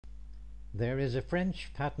There is a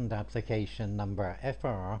French patent application number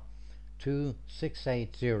FR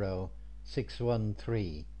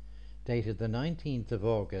 2680613 dated the 19th of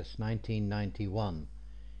August 1991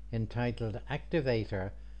 entitled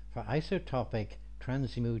Activator for Isotopic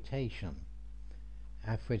Transmutation,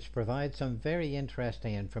 which provides some very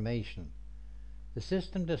interesting information. The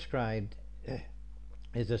system described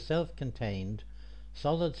is a self-contained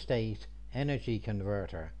solid-state energy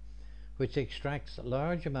converter which extracts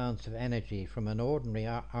large amounts of energy from an ordinary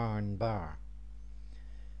iron bar.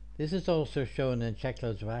 This is also shown in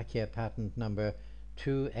Czechoslovakia patent number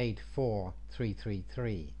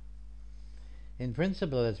 284333. In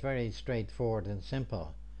principle, it's very straightforward and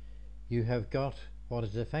simple. You have got what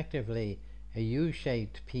is effectively a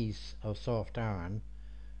U-shaped piece of soft iron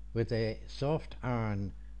with a soft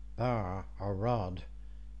iron bar or rod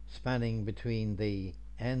spanning between the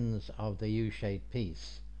ends of the U-shaped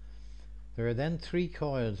piece. There are then three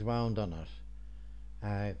coils wound on it,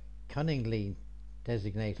 cunningly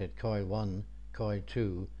designated coil 1, coil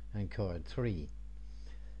 2 and coil 3.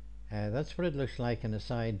 That's what it looks like in a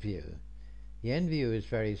side view. The end view is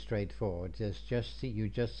very straightforward. You just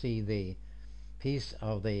see the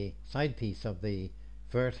side piece of the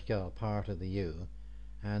vertical part of the U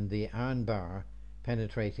and the iron bar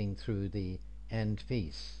penetrating through the end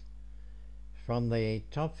piece. From the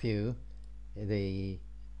top view, the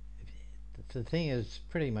thing is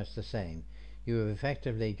pretty much the same. You have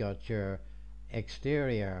effectively got your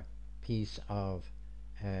exterior piece of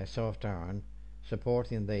soft iron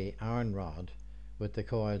supporting the iron rod with the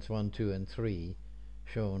coils 1, 2 and 3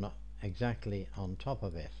 shown exactly on top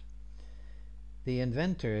of it. The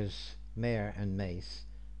inventors, Mayer and Mace,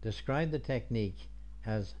 described the technique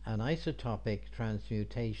as an isotopic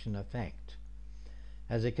transmutation effect,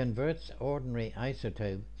 as it converts ordinary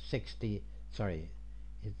isotope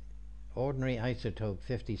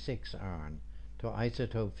 56 iron to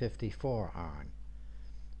isotope 54 iron,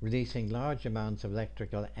 releasing large amounts of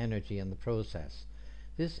electrical energy in the process.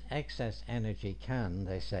 This excess energy can,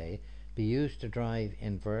 they say, be used to drive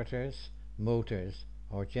inverters, motors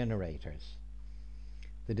or generators.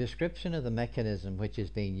 The description of the mechanism which is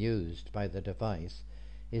being used by the device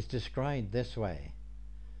is described this way.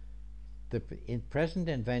 The present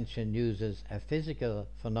invention uses a physical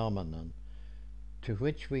phenomenon to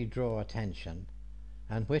which we draw attention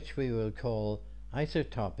and which we will call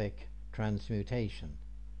isotopic transmutation.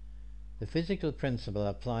 The physical principle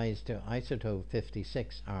applies to isotope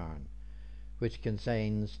 56 iron, which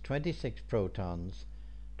contains 26 protons,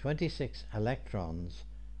 26 electrons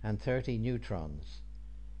and 30 neutrons,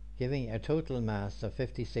 giving a total mass of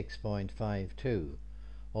 56.52,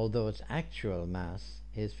 although its actual mass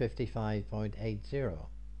is 55.80.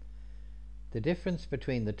 The difference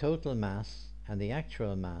between the total mass and the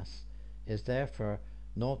actual mass is therefore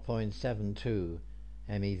 0.72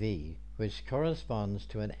 MeV, which corresponds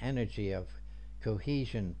to an energy of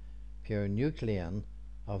cohesion per nucleon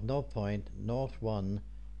of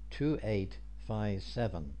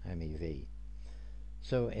 0.012857 MeV.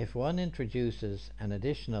 So if one introduces an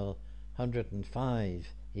additional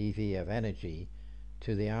 105 eV of energy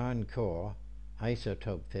to the iron core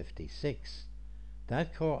isotope 56,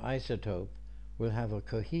 that core isotope will have a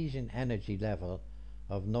cohesion energy level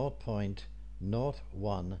of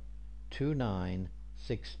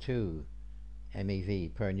 0.012962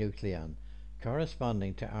 MeV per nucleon,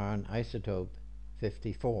 corresponding to iron isotope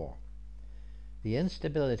 54. The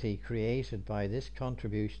instability created by this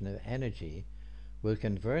contribution of energy will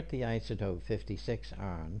convert the isotope 56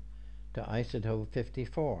 iron to isotope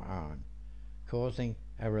 54 iron, causing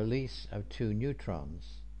a release of 2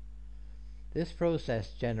 neutrons. This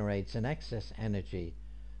process generates an excess energy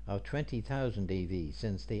of 20,000 eV,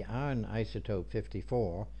 since the iron isotope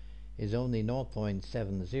 54 is only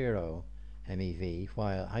 0.70 MeV,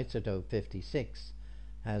 while isotope 56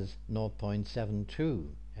 has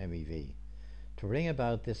 0.72 MeV. To bring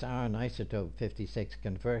about this iron isotope 56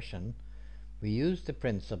 conversion, we use the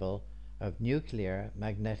principle of nuclear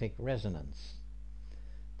magnetic resonance.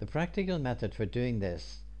 The practical method for doing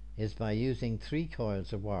this is by using 3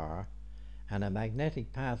 coils of wire and a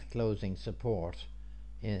magnetic path closing support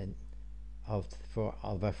of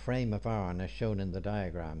a frame of iron as shown in the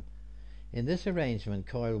diagram. In this arrangement,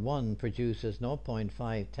 coil 1 produces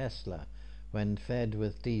 0.5 Tesla when fed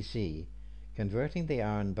with DC, converting the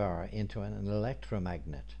iron bar into an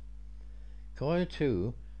electromagnet. Coil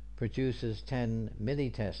 2 produces 10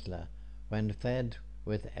 millitesla when fed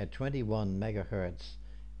with a 21 MHz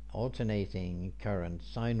alternating current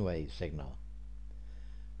sine wave signal.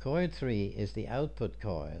 Coil 3 is the output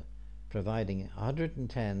coil, providing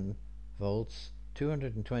 110 volts,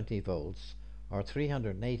 220 volts or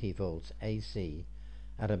 380 volts AC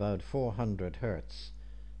at about 400 Hz,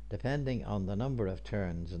 depending on the number of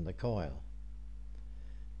turns in the coil.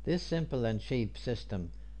 This simple and cheap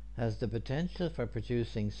system has the potential for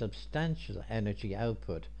producing substantial energy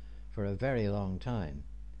output for a very long time.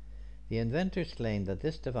 The inventors claim that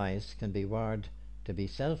this device can be wired to be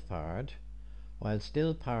self-powered while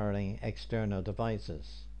still powering external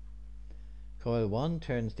devices. Coil 1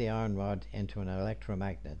 turns the iron rod into an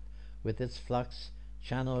electromagnet, with its flux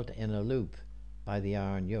channeled in a loop by the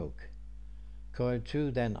iron yoke. Coil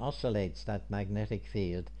 2 then oscillates that magnetic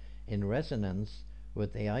field in resonance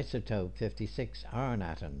with the isotope 56 iron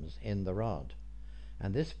atoms in the rod,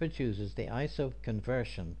 and this produces the iso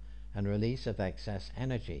conversion and release of excess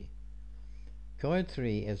energy. Coil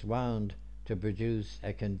 3 is wound to produce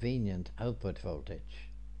a convenient output voltage.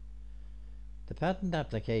 The patent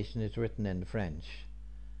application is written in French,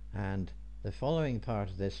 and the following part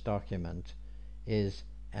of this document is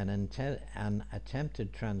an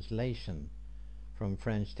attempted translation from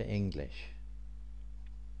French to English.